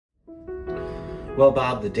Well,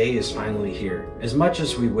 Bob, the day is finally here, as much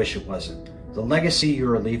as we wish it wasn't. The legacy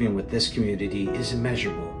you are leaving with this community is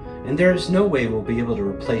immeasurable, and there is no way we'll be able to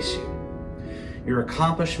replace you. Your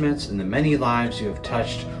accomplishments and the many lives you have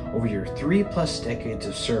touched over your 3+ decades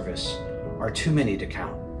of service are too many to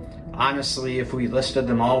count. Honestly, if we listed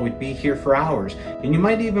them all, we'd be here for hours, and you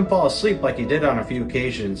might even fall asleep like you did on a few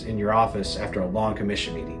occasions in your office after a long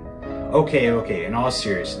commission meeting. Okay, in all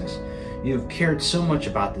seriousness, you have cared so much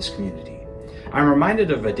about this community. I'm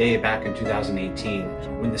reminded of a day back in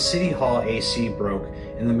 2018 when the City Hall AC broke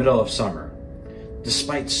in the middle of summer.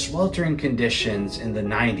 Despite sweltering conditions in the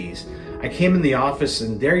 90s, I came in the office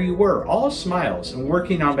and there you were, all smiles and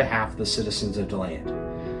working on behalf of the citizens of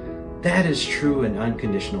DeLand. That is true and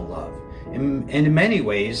unconditional love. And in many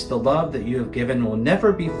ways, the love that you have given will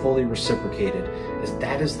never be fully reciprocated, as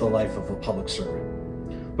that is the life of a public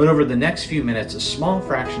servant. But over the next few minutes, a small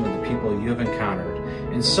fraction of the people you have encountered,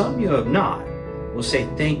 and some you have not, will say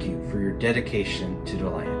thank you for your dedication to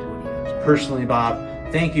DeLand. Personally, Bob,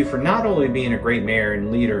 thank you for not only being a great mayor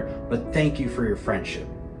and leader, but thank you for your friendship.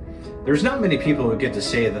 There's not many people who get to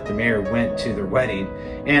say that the mayor went to their wedding,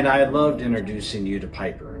 and I loved introducing you to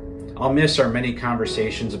Piper. I'll miss our many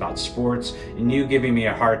conversations about sports and you giving me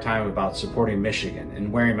a hard time about supporting Michigan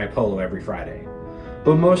and wearing my polo every Friday.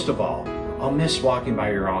 But most of all, I'll miss walking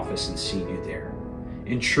by your office and seeing you there.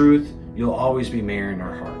 In truth, you'll always be mayor in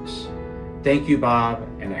our hearts. Thank you, Bob,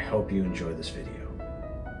 and I hope you enjoy this video.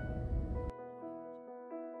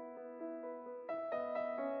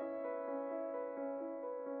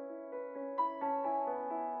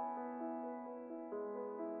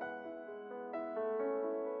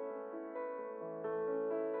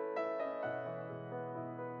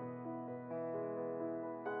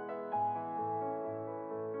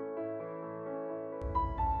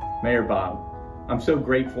 Mayor Bob, I'm so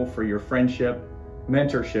grateful for your friendship,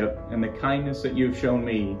 mentorship, and the kindness that you've shown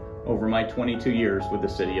me over my 22 years with the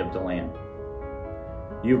City of DeLand.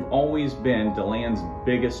 You've always been DeLand's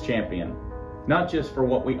biggest champion, not just for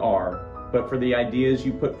what we are, but for the ideas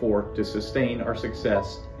you put forth to sustain our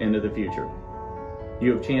success into the future.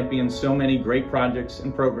 You have championed so many great projects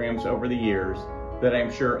and programs over the years that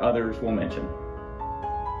I'm sure others will mention.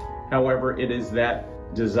 However, it is that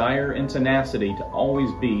desire and tenacity to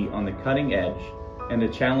always be on the cutting edge and to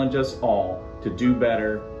challenge us all to do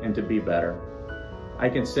better and to be better. I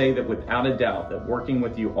can say that without a doubt that working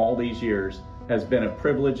with you all these years has been a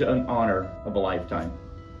privilege and honor of a lifetime.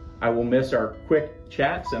 I will miss our quick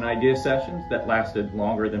chats and idea sessions that lasted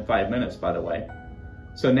longer than 5 minutes, by the way.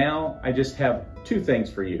 So now I just have two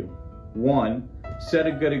things for you. One, set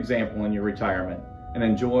a good example in your retirement and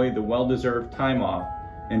enjoy the well-deserved time off,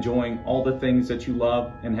 enjoying all the things that you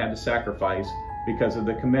love and had to sacrifice because of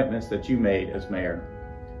the commitments that you made as mayor.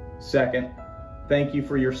 Second, thank you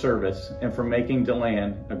for your service and for making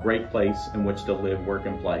DeLand a great place in which to live, work,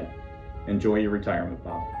 and play. Enjoy your retirement,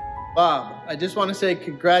 Bob. Bob, I just want to say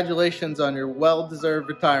congratulations on your well-deserved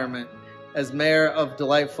retirement as mayor of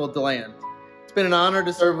delightful DeLand. It's been an honor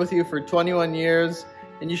to serve with you for 21 years,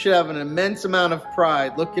 and you should have an immense amount of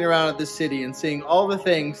pride looking around at the city and seeing all the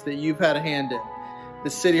things that you've had a hand in. The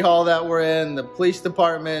city hall that we're in, the police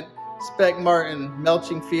department, Spec Martin,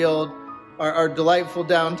 Melching Field, our delightful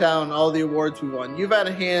downtown, all the awards we won. You've had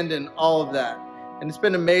a hand in all of that. And it's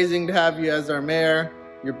been amazing to have you as our mayor,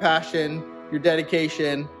 your passion, your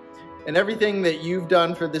dedication, and everything that you've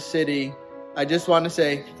done for the city. I just want to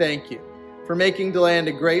say thank you for making DeLand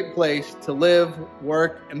a great place to live,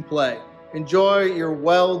 work, and play. Enjoy your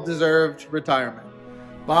well-deserved retirement.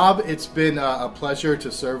 Bob, it's been a pleasure to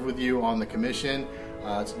serve with you on the commission.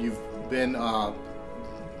 You've been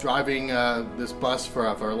driving this bus for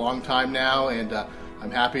a long time now, and I'm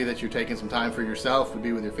happy that you're taking some time for yourself to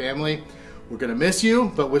be with your family. We're going to miss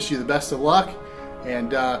you, but wish you the best of luck,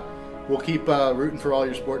 and we'll keep rooting for all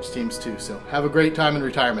your sports teams too. So have a great time in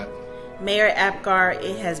retirement. Mayor Apgar,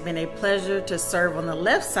 it has been a pleasure to serve on the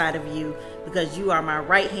left side of you because you are my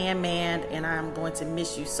right-hand man, and I'm going to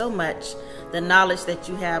miss you so much. The knowledge that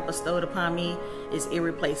you have bestowed upon me is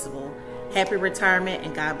irreplaceable. Happy retirement,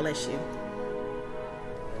 and God bless you.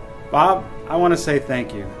 Bob, I want to say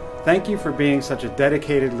thank you. Thank you for being such a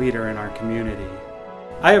dedicated leader in our community.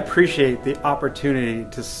 I appreciate the opportunity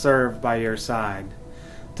to serve by your side,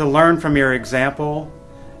 to learn from your example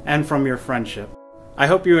and from your friendship. I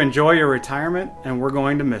hope you enjoy your retirement, and we're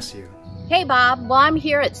going to miss you. Hey Bob, well I'm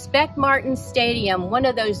here at Spec Martin Stadium, one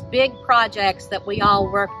of those big projects that we all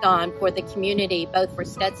worked on for the community, both for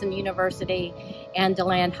Stetson University and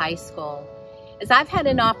DeLand High School. As I've had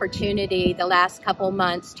an opportunity the last couple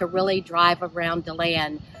months to really drive around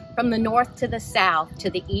DeLand, from the north to the south, to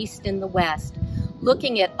the east and the west,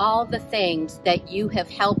 looking at all the things that you have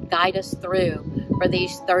helped guide us through for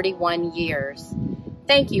these 31 years.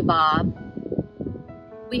 Thank you, Bob.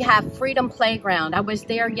 We have Freedom Playground. I was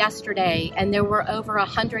there yesterday and there were over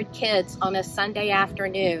 100 kids on a Sunday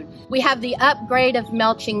afternoon. We have the upgrade of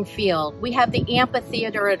Melching Field. We have the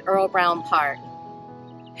amphitheater at Earl Brown Park.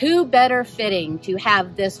 Who better fitting to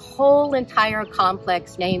have this whole entire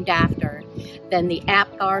complex named after than the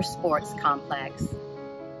Apgar Sports Complex?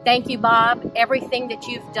 Thank you, Bob. Everything that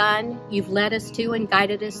you've done, you've led us to and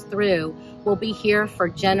guided us through, will be here for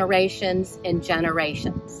generations and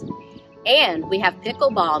generations. And we have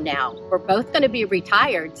pickleball now. We're both going to be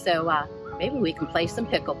retired, so maybe we can play some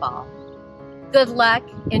pickleball. Good luck,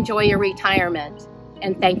 enjoy your retirement,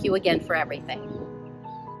 and thank you again for everything.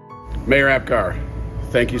 Mayor Apgar,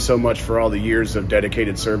 thank you so much for all the years of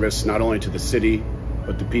dedicated service, not only to the city,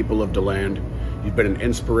 but the people of DeLand. You've been an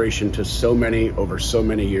inspiration to so many over so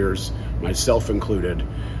many years, myself included.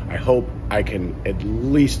 I hope I can at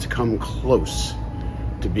least come close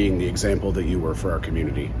to being the example that you were for our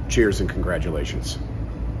community. Cheers and congratulations.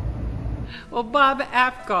 Well, Bob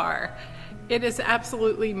Apgar, it is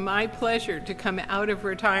absolutely my pleasure to come out of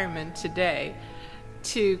retirement today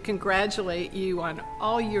to congratulate you on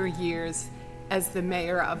all your years as the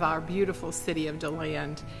mayor of our beautiful city of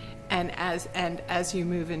DeLand and as you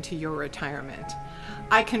move into your retirement.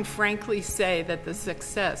 I can frankly say that the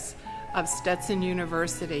success of Stetson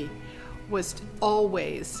University was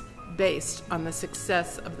always based on the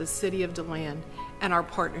success of the city of DeLand and our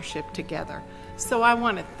partnership together. So I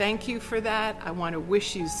want to thank you for that. I want to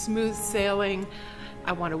wish you smooth sailing.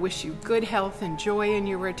 I want to wish you good health and joy in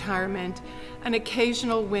your retirement, an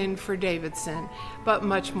occasional win for Davidson, but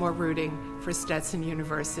much more rooting for Stetson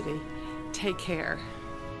University. Take care.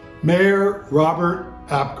 Mayor Robert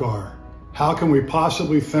Apgar, how can we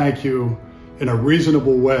possibly thank you in a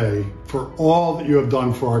reasonable way for all that you have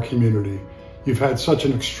done for our community? You've had such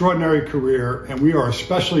an extraordinary career, and we are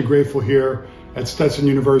especially grateful here at Stetson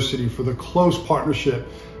University for the close partnership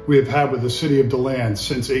we have had with the city of DeLand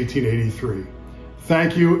since 1883.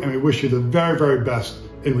 Thank you, and we wish you the very, very best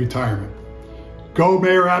in retirement. Go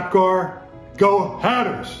Mayor Apgar, go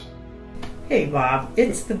Hatters! Hey Bob,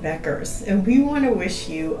 it's the Beckers, and we want to wish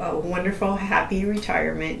you a wonderful, happy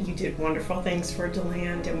retirement. You did wonderful things for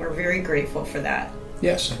DeLand, and we're very grateful for that.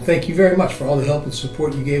 Yes, and thank you very much for all the help and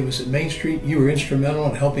support you gave us at Main Street. You were instrumental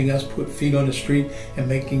in helping us put feet on the street and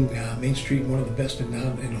making Main Street one of the best in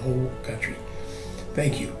the whole country.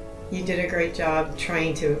 Thank you. You did a great job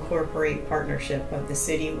trying to incorporate partnership of the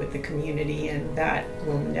city with the community, and that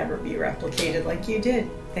will never be replicated like you did.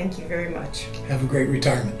 Thank you very much. Have a great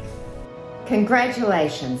retirement.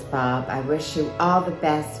 Congratulations, Bob. I wish you all the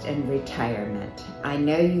best in retirement. I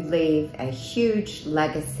know you leave a huge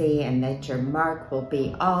legacy and that your mark will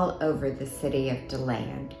be all over the city of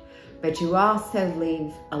DeLand. But you also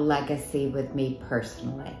leave a legacy with me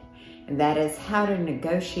personally, and that is how to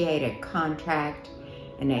negotiate a contract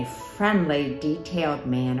in a friendly, detailed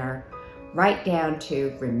manner, right down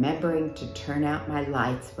to remembering to turn out my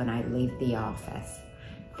lights when I leave the office.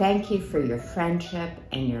 Thank you for your friendship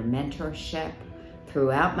and your mentorship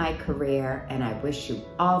throughout my career, and I wish you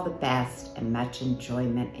all the best and much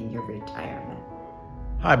enjoyment in your retirement.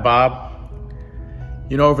 Hi, Bob.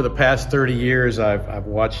 You know, over the past 30 years, I've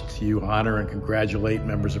watched you honor and congratulate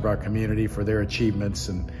members of our community for their achievements,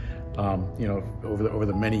 and you know, over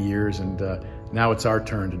the many years, and now it's our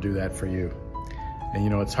turn to do that for you. And you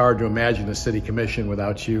know, it's hard to imagine the City Commission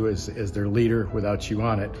without you as their leader, without you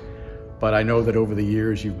on it. But I know that over the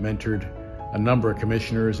years you've mentored a number of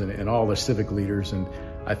commissioners and all the civic leaders, and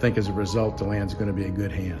I think as a result, DeLand's going to be in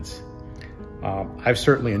good hands. I've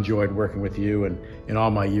certainly enjoyed working with you and in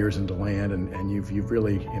all my years in DeLand, and you've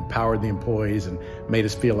really empowered the employees and made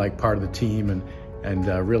us feel like part of the team, and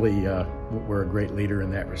really we're a great leader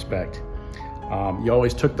in that respect. You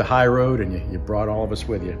always took the high road, and you brought all of us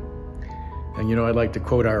with you. And you know, I'd like to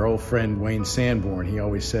quote our old friend Wayne Sanborn. He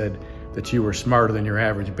always said that you were smarter than your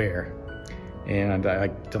average bear. And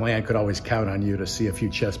DeLand could always count on you to see a few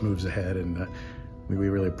chess moves ahead, and we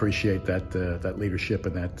really appreciate that leadership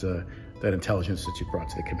and that intelligence that you brought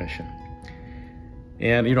to the commission.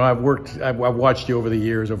 And you know, I've watched you over the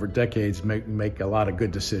years, over decades, make a lot of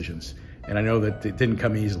good decisions, and I know that it didn't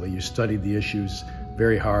come easily. You studied the issues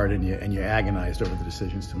very hard, and you agonized over the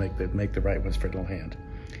decisions to make the right ones for DeLand.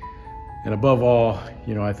 And above all,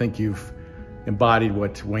 you know, I think you've embodied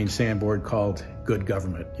what Wayne Sanborn called good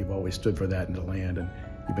government. You've always stood for that in DeLand, and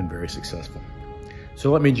you've been very successful.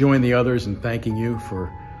 So let me join the others in thanking you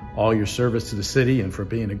for all your service to the city and for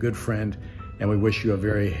being a good friend, and we wish you a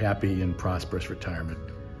very happy and prosperous retirement.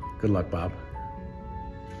 Good luck, Bob.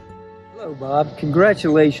 Hello, Bob.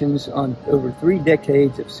 Congratulations on over 3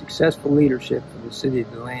 decades of successful leadership for the city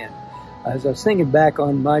of DeLand. As I was thinking back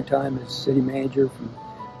on my time as city manager from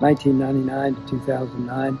 1999 to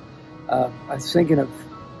 2009, I was thinking of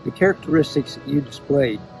the characteristics that you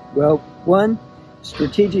displayed. Well, 1,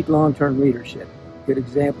 strategic long-term leadership. A good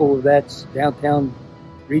example of that's downtown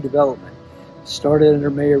redevelopment. Started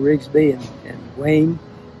under Mayor Rigsby and Wayne,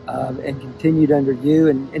 and continued under you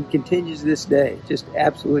and continues this day. Just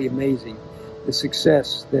absolutely amazing, the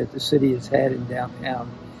success that the city has had in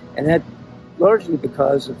downtown. And that largely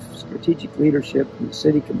because of strategic leadership from the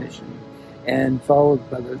city commission and followed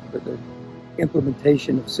by the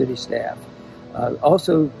implementation of city staff.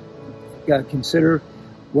 Also, consider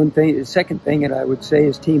one thing, the second thing that I would say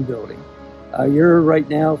is team building. You're right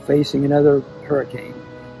now facing another hurricane.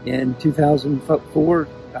 In 2004,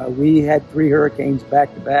 we had 3 hurricanes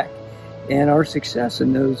back to back, and our success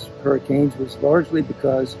in those hurricanes was largely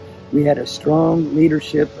because we had a strong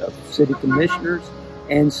leadership of city commissioners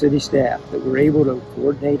and city staff that were able to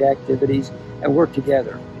coordinate activities and work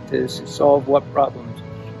together to solve what problems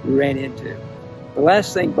we ran into. The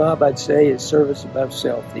last thing, Bob, I'd say is service above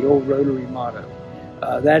self, the old Rotary motto.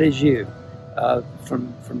 That is you.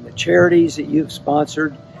 From the charities that you've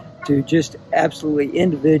sponsored to just absolutely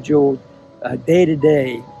individual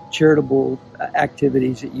day-to-day charitable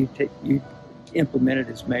activities that you implemented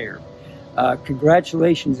as mayor.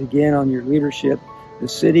 Congratulations again on your leadership. The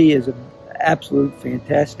city is an absolute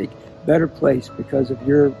fantastic, better place because of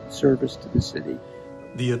your service to the city.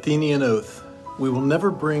 The Athenian Oath. We will never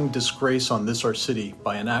bring disgrace on this our city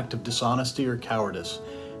by an act of dishonesty or cowardice.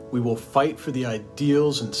 We will fight for the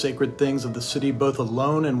ideals and sacred things of the city both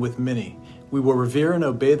alone and with many. We will revere and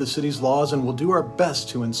obey the city's laws and will do our best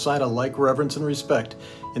to incite a like reverence and respect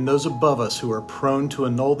in those above us who are prone to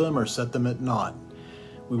annul them or set them at naught.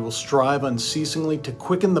 We will strive unceasingly to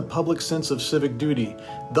quicken the public sense of civic duty.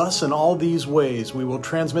 Thus, in all these ways, we will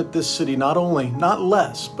transmit this city not only, not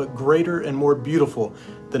less, but greater and more beautiful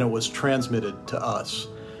than it was transmitted to us.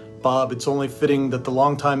 Bob, it's only fitting that the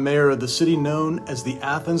longtime mayor of the city known as the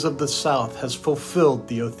Athens of the South has fulfilled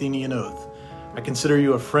the Athenian Oath. I consider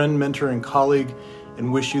you a friend, mentor, and colleague,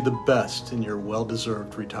 and wish you the best in your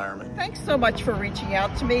well-deserved retirement. Thanks so much for reaching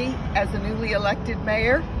out to me as a newly elected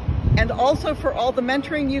mayor, and also for all the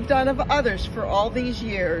mentoring you've done of others for all these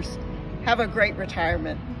years. Have a great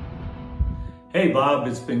retirement. Hey Bob,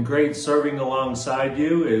 it's been great serving alongside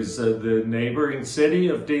you as the neighboring city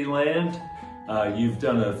of DeLand. You've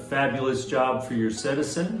done a fabulous job for your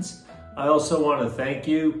citizens. I also want to thank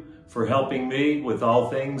you for helping me with all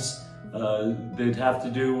things that have to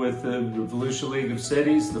do with the Volusia League of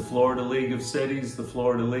Cities, the Florida League of Cities, the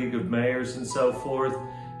Florida League of Mayors, and so forth.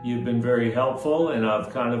 You've been very helpful, and I've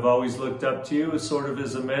kind of always looked up to you as sort of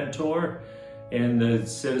as a mentor, and the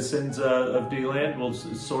citizens of DeLand will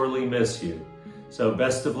sorely miss you. So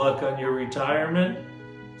best of luck on your retirement.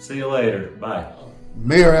 See you later. Bye.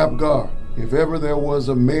 Mayor Apgar, if ever there was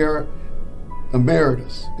a mayor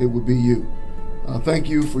emeritus, it would be you. Thank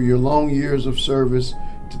you for your long years of service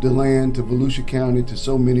to DeLand, to Volusia County, to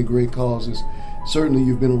so many great causes. Certainly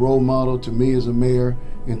you've been a role model to me as a mayor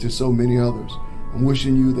and to so many others. I'm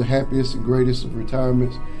wishing you the happiest and greatest of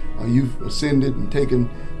retirements. You've ascended and taken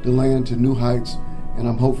DeLand to new heights, and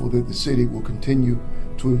I'm hopeful that the city will continue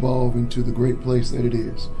to evolve into the great place that it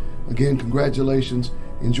is. Again, congratulations,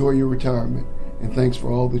 enjoy your retirement, and thanks for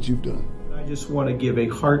all that you've done. I just want to give a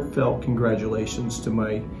heartfelt congratulations to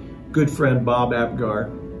my good friend Bob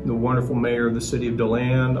Apgar, the wonderful mayor of the city of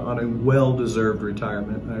DeLand, on a well-deserved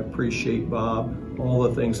retirement. I appreciate, Bob, all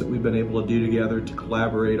the things that we've been able to do together to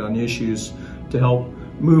collaborate on issues to help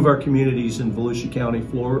move our communities in Volusia County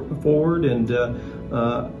forward, and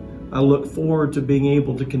I look forward to being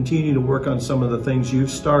able to continue to work on some of the things you've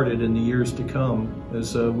started in the years to come,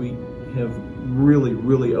 as we have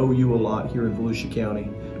really owe you a lot here in Volusia County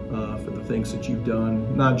for the things that you've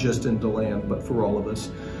done, not just in DeLand, but for all of us.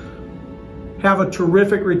 Have a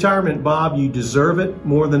terrific retirement, Bob. You deserve it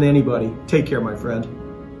more than anybody. Take care, my friend.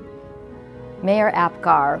 Mayor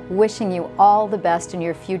Apgar, wishing you all the best in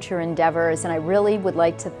your future endeavors, and I really would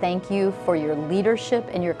like to thank you for your leadership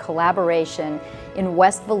and your collaboration in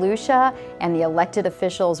West Volusia and the elected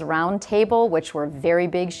officials roundtable, which were very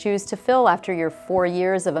big shoes to fill after your 4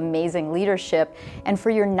 years of amazing leadership, and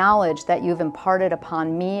for your knowledge that you've imparted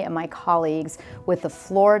upon me and my colleagues with the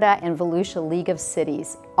Florida and Volusia League of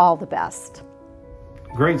Cities. All the best.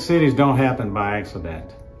 Great cities don't happen by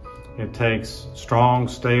accident. It takes strong,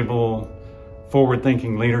 stable,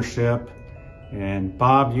 forward-thinking leadership. And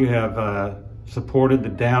Bob, you have supported the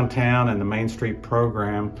downtown and the Main Street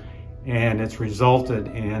program, and it's resulted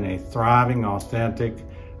in a thriving, authentic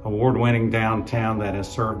award-winning downtown that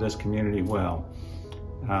has served this community well.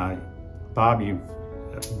 Bob, you've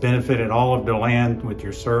benefited all of DeLand with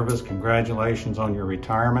your service. Congratulations on your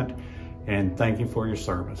retirement, and thank you for your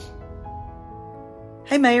service.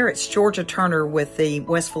 Hey Mayor, it's Georgia Turner with the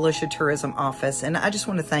West Volusia Tourism Office, and I just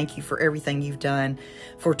want to thank you for everything you've done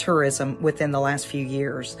for tourism within the last few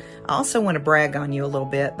years. I also want to brag on you a little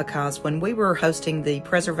bit because when we were hosting the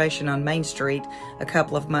Preservation on Main Street a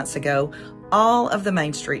couple of months ago, all of the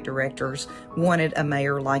Main Street directors wanted a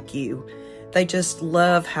mayor like you. They just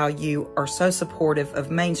love how you are so supportive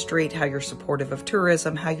of Main Street, how you're supportive of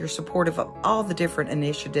tourism, how you're supportive of all the different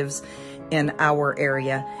initiatives in our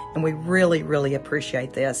area. And we really, really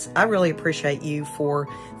appreciate this. I really appreciate you for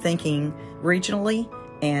thinking regionally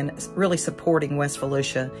and really supporting West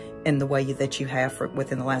Volusia in the way that you have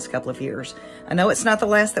within the last couple of years. I know it's not the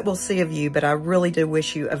last that we'll see of you, but I really do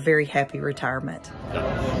wish you a very happy retirement.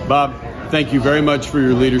 Bob, thank you very much for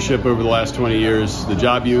your leadership over the last 20 years. The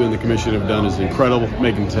job you and the commission have done is incredible,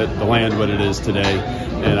 making DeLand what it is today.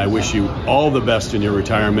 And I wish you all the best in your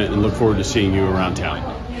retirement and look forward to seeing you around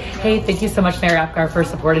town. Hey, thank you so much, Mayor Apgar, for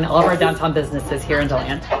supporting all of our downtown businesses here in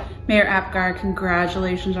DeLand. Mayor Apgar,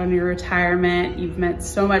 congratulations on your retirement. You've meant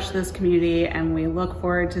so much to this community, and we look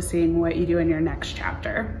forward to seeing what you do in your next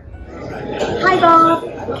chapter. Hi, Bob.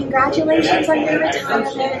 Congratulations on your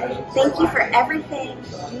retirement. Thank you for everything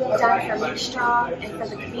you have done for Make Strong and for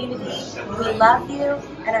the community. We love you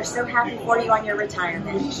and are so happy for you on your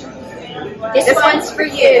retirement. This one's for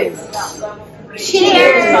you.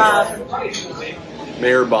 Cheers, Bob.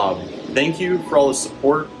 Mayor Bob, thank you for all the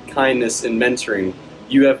support, kindness, and mentoring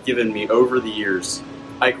you have given me over the years.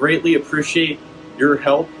 I greatly appreciate your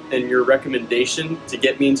help and your recommendation to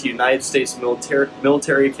get me into United States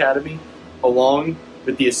Military Academy, along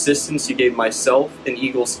with the assistance you gave myself and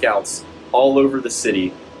Eagle Scouts all over the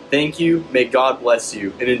city. Thank you, may God bless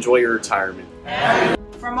you, and enjoy your retirement.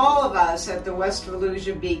 From all of us at the West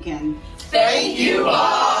Volusia Beacon, thank you,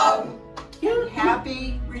 Bob! And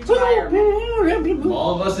happy retirement. From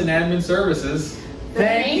all of us in admin services,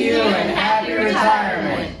 thank you and happy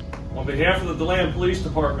retirement. On behalf of the DeLand Police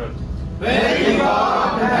Department, thank you,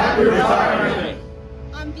 Bob, and happy retirement.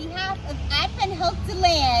 On behalf of Advent Hope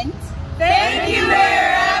DeLand, thank you,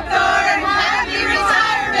 Mayor Apgar, and happy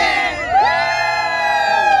retirement.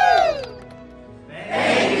 Woo!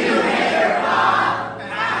 Thank you, Mayor Bob, and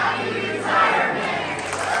happy retirement.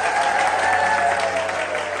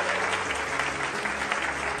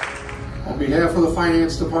 On behalf of the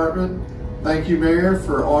Finance Department, thank you, Mayor,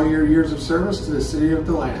 for all your years of service to the City of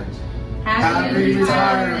DeLand. Happy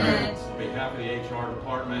retirement. on behalf of the HR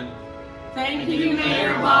Department, thank you,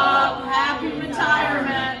 Mayor Bob. Happy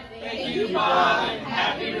retirement. Thank you, Bob, and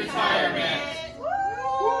happy retirement.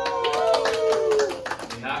 On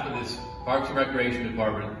behalf of this Parks and Recreation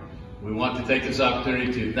Department, we want to take this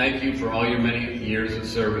opportunity to thank you for all your many years of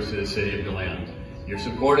service to the City of DeLand. Your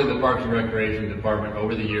support of the Parks and Recreation Department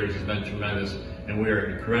over the years has been tremendous, and we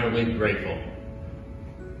are incredibly grateful.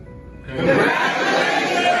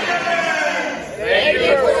 Congratulations! Thank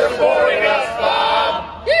you for supporting us,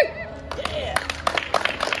 Bob!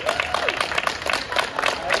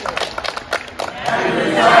 Happy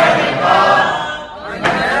retirement, Bob! On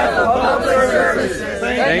behalf of Public Services,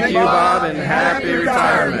 thank you, Bob, and happy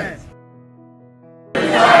retirement.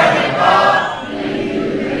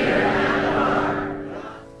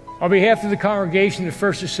 On behalf of the congregation of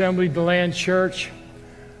First Assembly DeLand Church,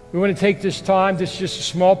 we want to take this time. This is just a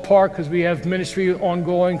small part because we have ministry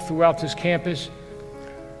ongoing throughout this campus.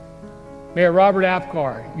 Mayor Robert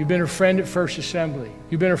Apgar, you've been a friend at First Assembly.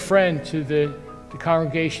 You've been a friend to the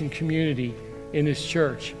congregation community in this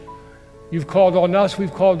church. You've called on us,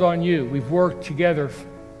 we've called on you. We've worked together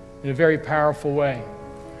in a very powerful way.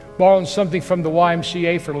 Borrowing something from the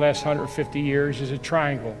YMCA for the last 150 years is a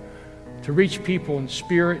triangle to reach people in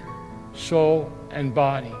spirit, soul, and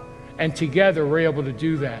body. And together we're able to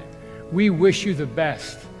do that. We wish you the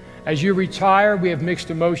best. As you retire, we have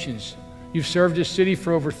mixed emotions. You've served this city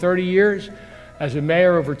for over 30 years, as a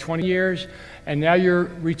mayor over 20 years, and now you're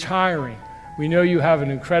retiring. We know you have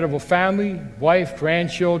an incredible family, wife,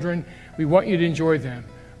 grandchildren. We want you to enjoy them.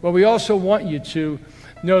 But we also want you to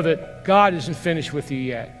know that God isn't finished with you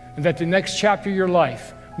yet, and that the next chapter of your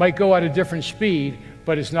life might go at a different speed,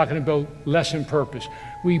 but it's not going to go less in purpose.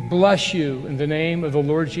 We bless you in the name of the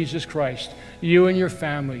Lord Jesus Christ, you and your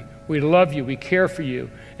family. We love you, we care for you,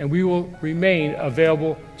 and we will remain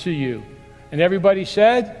available to you. And everybody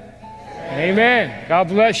said, amen. God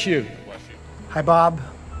bless you. Hi, Bob.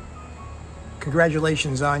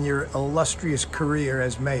 Congratulations on your illustrious career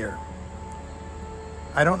as mayor.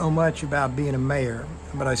 I don't know much about being a mayor,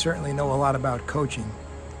 but I certainly know a lot about coaching.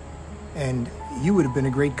 and you would have been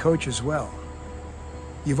a great coach as well.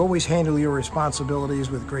 You've always handled your responsibilities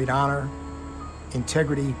with great honor,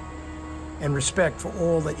 integrity, and respect for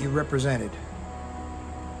all that you represented.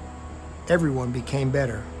 Everyone became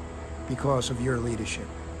better because of your leadership.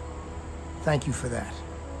 Thank you for that.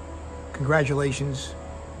 Congratulations.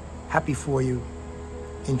 Happy for you.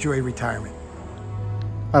 Enjoy retirement.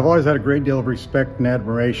 I've always had a great deal of respect and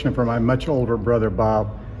admiration for my much older brother,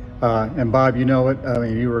 Bob. And Bob, you know it. I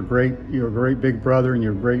mean, you were a great big brother, and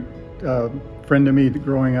you're a great friend to me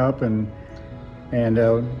growing up. And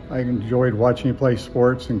I enjoyed watching you play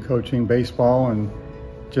sports and coaching baseball, and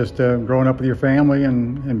just growing up with your family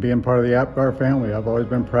and being part of the Apgar family. I've always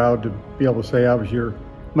been proud to be able to say I was your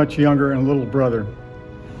much younger and little brother.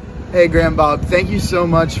 Hey, Graham Bob, thank you so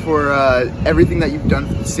much for everything that you've done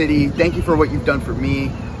for the city. Thank you for what you've done for me.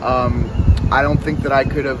 I don't think that I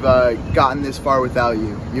could have gotten this far without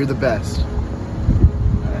you. You're the best.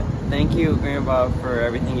 Thank you, Graham Bob, for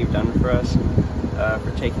everything you've done for us,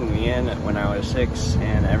 for taking me in when I was 6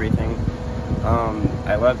 and everything.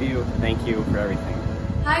 I love you. Thank you for everything.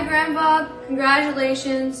 Hi, Graham Bob.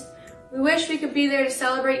 Congratulations. We wish we could be there to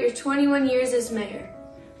celebrate your 21 years as mayor.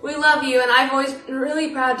 We love you, and I've always been really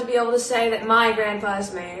proud to be able to say that my grandpa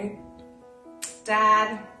is mayor.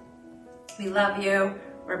 Dad, we love you.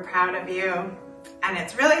 We're proud of you. And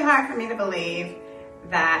it's really hard for me to believe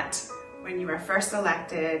that when you were first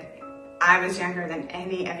elected, I was younger than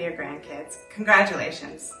any of your grandkids.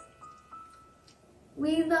 Congratulations.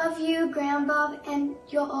 We love you, Graham Bob, and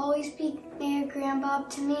you'll always be Mayor Graham Bob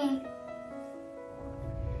to me.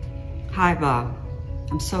 Hi, Bob.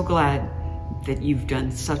 I'm so glad that you've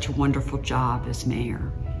done such a wonderful job as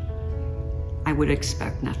mayor. I would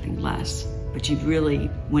expect nothing less, but you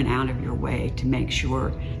really went out of your way to make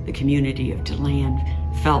sure the community of DeLand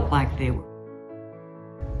felt like they were.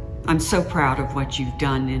 I'm so proud of what you've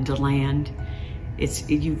done in DeLand.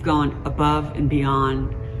 You've gone above and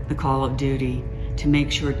beyond the call of duty to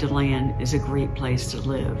make sure DeLand is a great place to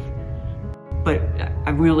live. But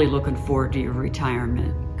I'm really looking forward to your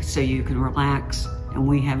retirement so you can relax and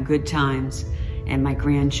we have good times, and my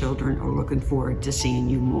grandchildren are looking forward to seeing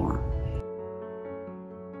you more.